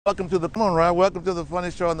Welcome to the, come on, Rob. Welcome to the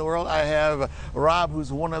funniest show in the world. I have Rob,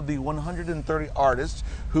 who's one of the 130 artists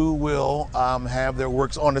who will have their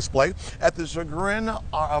works on display at the Chagrin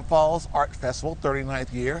Falls Art Festival,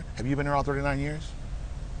 39th year. Have you been here all 39 years?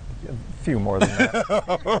 A few more than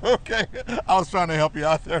that. Okay, I was trying to help you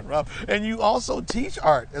out there, Rob. And you also teach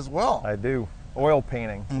art as well. I do. Oil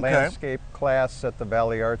painting, landscape class at the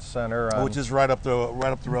Valley Arts Center. Which is right up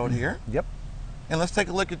the road here. Yep. And let's take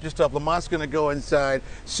a look at your stuff. Lamont's going to go inside.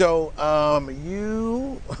 So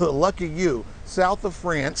you, lucky you, south of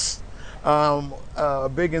France,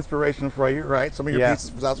 a big inspiration for you, right? Some of your pieces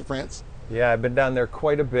from south of France. Yeah, I've been down there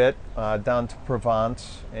quite a bit, down to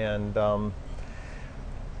Provence. And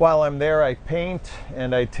while I'm there, I paint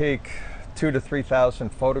and I take 2,000 to 3,000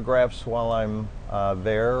 photographs while I'm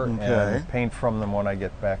there and paint from them when I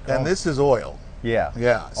get back home. And this is oil. Yeah.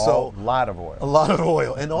 Yeah. So a lot of oil. A lot of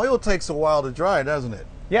oil. And oil takes a while to dry, doesn't it?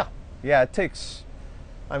 Yeah. Yeah, it takes,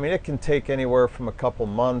 I mean, it can take anywhere from a couple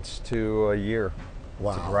months to a year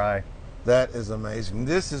to dry. That is amazing.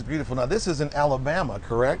 This is beautiful. Now, this is in Alabama,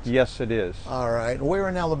 correct? Yes, it is. All right. Where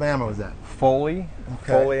in Alabama was that? Foley,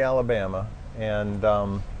 Foley, Alabama. And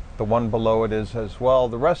the one below it is as well.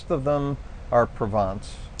 The rest of them are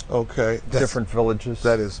Provence. Okay. Different villages.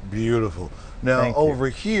 That is beautiful. Now over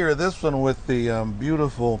here, this one with the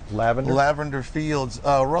beautiful lavender fields.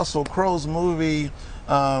 Russell Crowe's movie,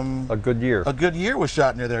 A Good Year. A Good Year was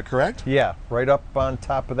shot near there, correct? Yeah, right up on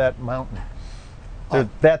top of that mountain.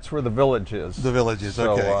 That's where the village is. The village is,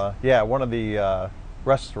 so, okay. Yeah, one of the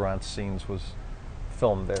restaurant scenes was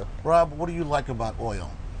filmed there. Rob, what do you like about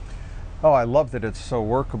oil? Oh, I love that it's so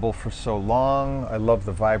workable for so long. I love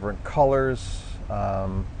the vibrant colors.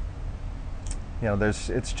 You know,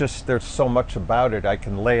 there's so much about it. I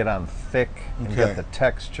can lay it on thick and get the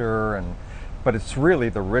texture, but it's really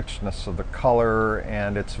the richness of the color,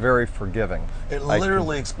 and it's very forgiving. It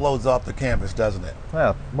literally explodes off the canvas, doesn't it?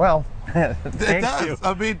 Well, it does. You.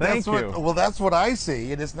 I mean, that's that's what I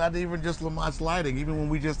see, and it's not even just Lamont's lighting. Even when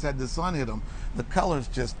we just had the sun hit them, the colors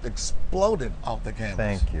just exploded off the canvas.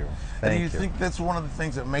 Thank you. And do you think that's one of the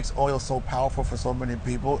things that makes oil so powerful for so many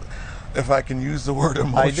people? If I can use the word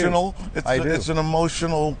emotional, it's an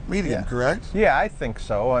emotional medium, correct? Yeah, I think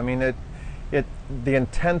so. I mean, the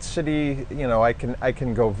intensity. You know, I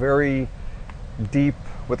can go very deep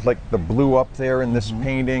with like the blue up there in this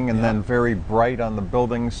painting, and then very bright on the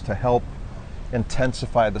buildings to help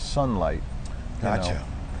intensify the sunlight. Gotcha. You know,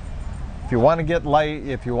 if you want to get light,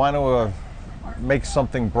 if you want to make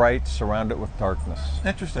something bright, surround it with darkness.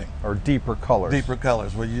 Interesting. Or deeper colors. Deeper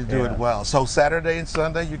colors, well, you do it well. So Saturday and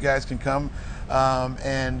Sunday, you guys can come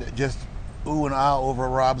and just ooh and ah over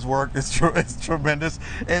Rob's work. It's tremendous.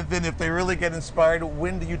 And then if they really get inspired,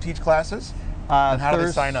 when do you teach classes? And how do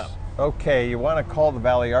they sign up? Okay, you want to call the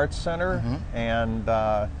Valley Arts Center, and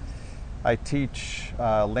I teach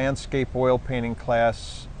landscape oil painting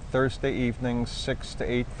class Thursday evenings 6 to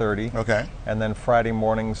 8:30. Okay. And then Friday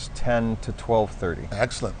mornings 10 to 12:30.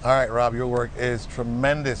 Excellent. All right, Rob, your work is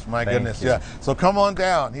tremendous. My goodness. Thank you. Yeah. So come on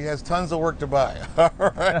down. He has tons of work to buy. All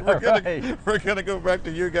right. We're gonna go back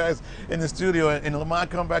to you guys in the studio, and Lamont,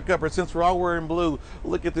 come back up. But since we're all wearing blue,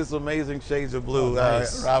 look at this amazing shades of blue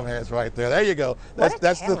Rob has right there. There you go. That's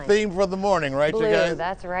the theme for the morning, right, blue, you guys?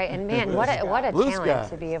 That's right. And man, what a Blue talent sky.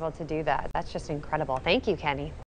 to be able to do that. That's just incredible. Thank you, Kenny.